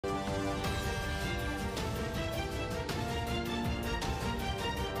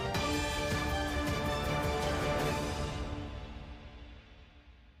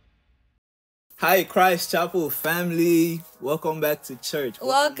Hi, Christ Chapel family. Welcome back to church.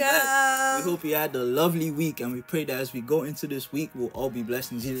 Welcome. Back. We hope you had a lovely week, and we pray that as we go into this week, we'll all be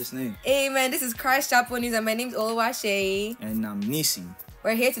blessed in Jesus' name. Amen. This is Christ Chapel News, and my name is Oluwase. And I'm Nisi.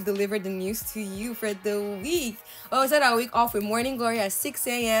 We're here to deliver the news to you for the week. We start our week off with Morning Glory at 6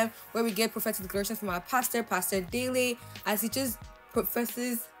 a.m., where we get prophetic declarations from our pastor, Pastor Dele, as he just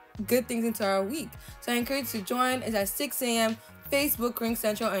professes good things into our week. So I encourage you to join. It's at 6 a.m. Facebook, Ring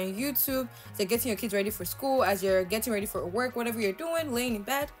Central, and YouTube. So getting your kids ready for school, as you're getting ready for work, whatever you're doing, laying in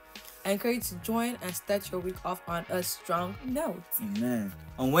bed. I encourage you to join and start your week off on a strong note. Amen.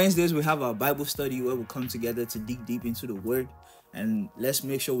 On Wednesdays, we have our Bible study where we come together to dig deep into the Word. And let's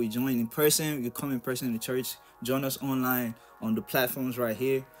make sure we join in person. You come in person in the church. Join us online on the platforms right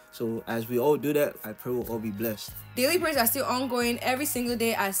here. So as we all do that, I pray we'll all be blessed. Daily prayers are still ongoing every single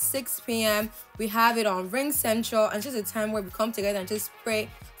day at 6 p.m. We have it on Ring Central, and it's just a time where we come together and just pray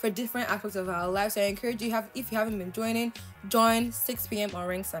for different aspects of our lives. So I encourage you, if you haven't been joining, join 6 p.m. on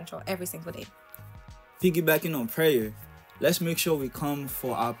Ring Central every single day. Piggybacking on prayer, let's make sure we come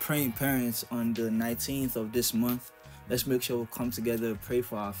for our praying parents on the 19th of this month. Let's make sure we come together, pray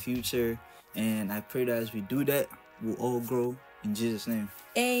for our future, and I pray that as we do that, we'll all grow in Jesus' name.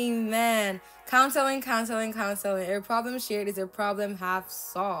 Amen. Counseling. A problem shared is a problem half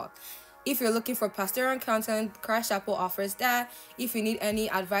solved. If you're looking for pastoral counseling, Christ Chapel offers that. If you need any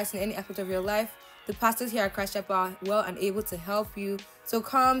advice in any aspect of your life, the pastors here at Christ Chapel are well and able to help you. So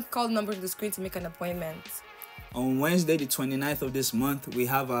call the number on the screen to make an appointment. On Wednesday, the 29th of this month, we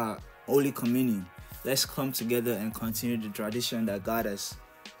have our Holy Communion. Let's come together and continue the tradition that God has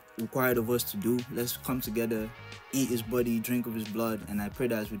required of us to do. Let's come together, eat his body, drink of his blood, and I pray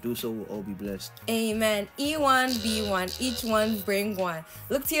that as we do so, we'll all be blessed. Amen. E1, B1, each one bring one.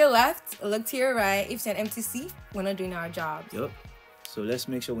 Look to your left, look to your right. If it's an empty seat, we're not doing our job. Yep. So let's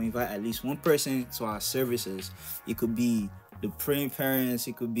make sure we invite at least one person to our services. It could be the praying parents,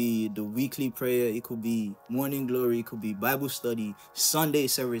 it could be the weekly prayer, it could be morning glory, it could be Bible study, Sunday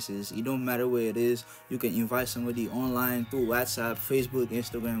services. It don't matter where it is. You can invite somebody online through WhatsApp, Facebook,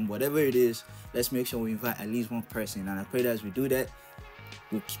 Instagram, whatever it is. Let's make sure we invite at least one person. And I pray that as we do that,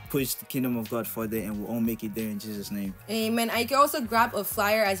 we'll push the kingdom of God further and we'll all make it there in Jesus' name. Amen. And you can also grab a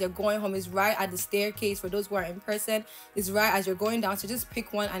flyer as you're going home. It's right at the staircase for those who are in person. It's right as you're going down. So just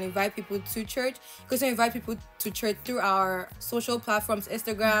pick one and invite people to church. Because we invite people to church through our social platforms,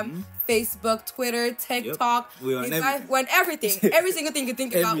 Instagram, Facebook, Twitter, TikTok. Yep. We're on everything. Every single thing you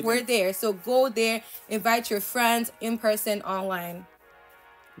think about, we're there. So go there, invite your friends in person, online.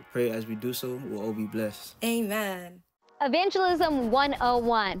 We pray as we do so, we'll all be blessed. Amen. Evangelism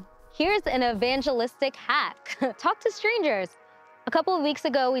 101. Here's an evangelistic hack. Talk to strangers. A couple of weeks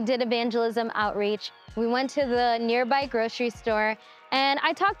ago, we did evangelism outreach. We went to the nearby grocery store, and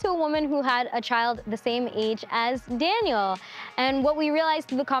I talked to a woman who had a child the same age as Daniel. And what we realized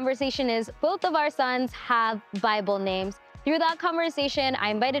through the conversation is both of our sons have Bible names. Through that conversation, I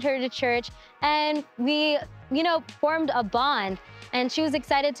invited her to church, and we, formed a bond. And she was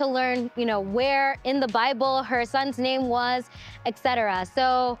excited to learn, where in the Bible her son's name was, etc.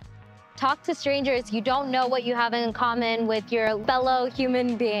 So talk to strangers. You don't know what you have in common with your fellow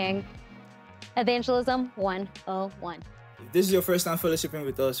human being. Evangelism 101. If this is your first time fellowshipping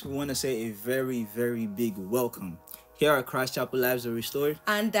with us, we want to say a very, very big welcome. Here at Christ Chapel, lives are restored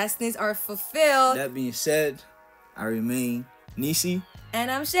and destinies are fulfilled. That being said, I remain Nisi.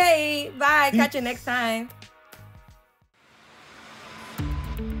 And I'm Shay. Bye. Catch you next time.